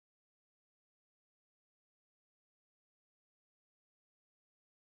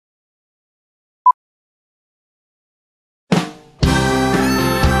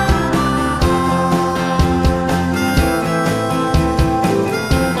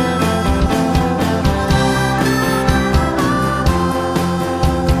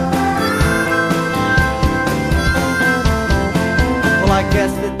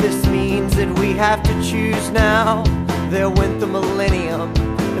have to choose now. There went the millennium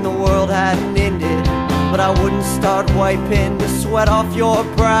and the world hadn't ended, but I wouldn't start wiping the sweat off your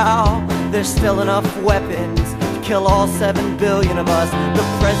brow. There's still enough weapons to kill all 7 billion of us. The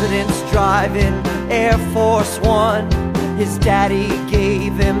president's driving Air Force One. His daddy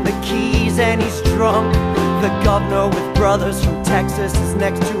gave him the keys and he's drunk. The governor with brothers from Texas is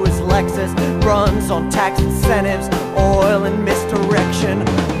next to his Lexus. Runs on tax incentives, oil and misdirection.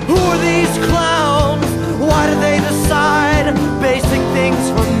 Who are these clowns? Why do they decide basic things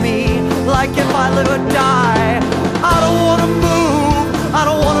for me? Like if I live or die. I don't wanna move, I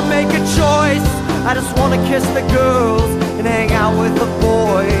don't wanna make a choice. I just wanna kiss the girls and hang out with the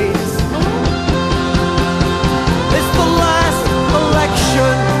boys. It's the last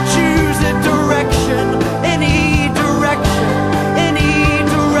election, choose a direction. Any direction, any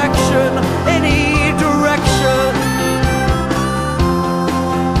direction, any direction.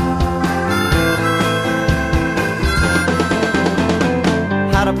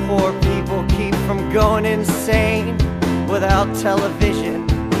 How do poor people keep from going insane? Without television,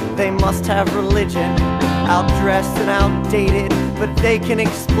 they must have religion. Outdressed and outdated, but they can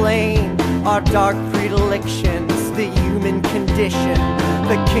explain our dark predilections, the human condition.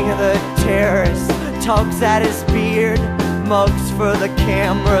 The king of the terrorists tugs at his beard, mugs for the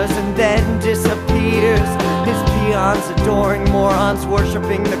cameras and then disappears. His peons adoring morons,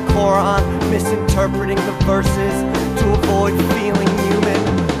 worshipping the Quran, misinterpreting the verses to avoid feeling human.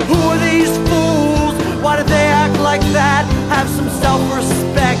 Who are these fools? Why do they act like that? Have some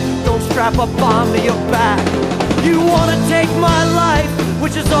self-respect, don't strap a bomb to your back. You wanna take my life,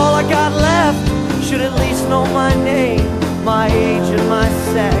 which is all I got left. Should at least know my name, my age and my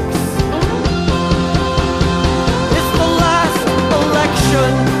sex. It's the last election,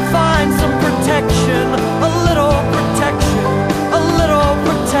 find some protection. A little protection, a little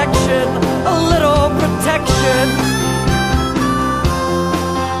protection, a little protection.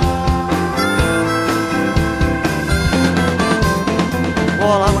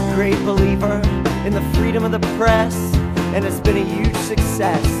 Well, I'm a great believer in the freedom of the press, and it's been a huge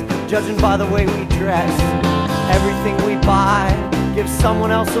success, judging by the way we dress. Everything we buy gives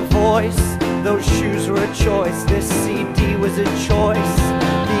someone else a voice. Those shoes were a choice, this CD was a choice.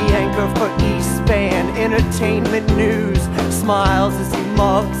 The anchor for E-SPAN, entertainment news, smiles as he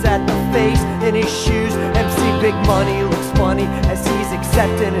mugs at the face in his shoes. MC Big Money looks funny as he's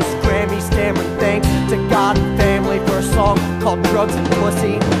accepting his Grammy, stammering thanks to God and family for a song called Drugs and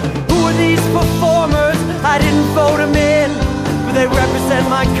Pussy. Who are these performers? I didn't vote them in, but they represent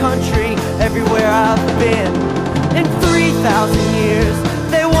my country everywhere I've been. In 3,000 years,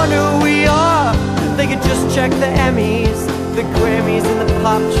 they wonder who we are. They could just check the Emmys, the Grammys and the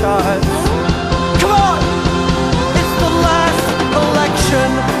pop charts. Come on! It's the last election,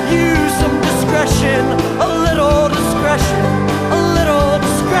 use some discretion. A little discretion, a little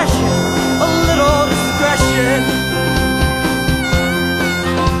discretion, a little discretion.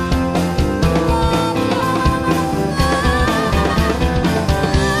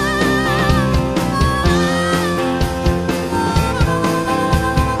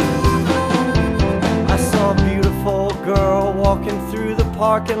 Walking through the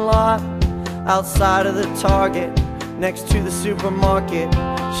parking lot outside of the Target next to the supermarket.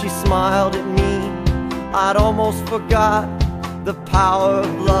 She smiled at me, I'd almost forgot the power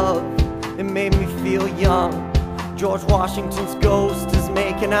of love. It made me feel young. George Washington's ghost is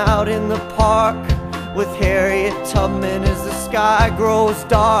making out in the park with Harriet Tubman as the sky grows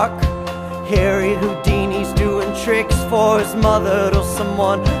dark. Harry Houdini's doing tricks for his mother till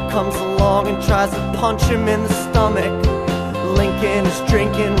someone comes along and tries to punch him in the stomach. Lincoln is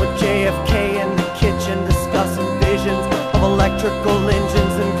drinking with JFK in the kitchen, discussing visions of electrical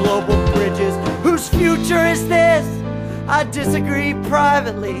engines and global bridges. Whose future is this? I disagree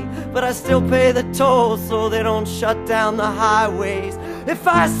privately, but I still pay the tolls so they don't shut down the highways. If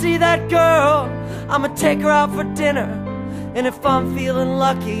I see that girl, I'ma take her out for dinner, and if I'm feeling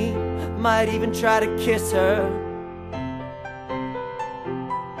lucky, might even try to kiss her.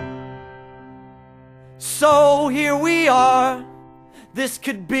 So here we are, this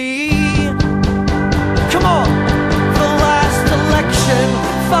could be, come on, the last election.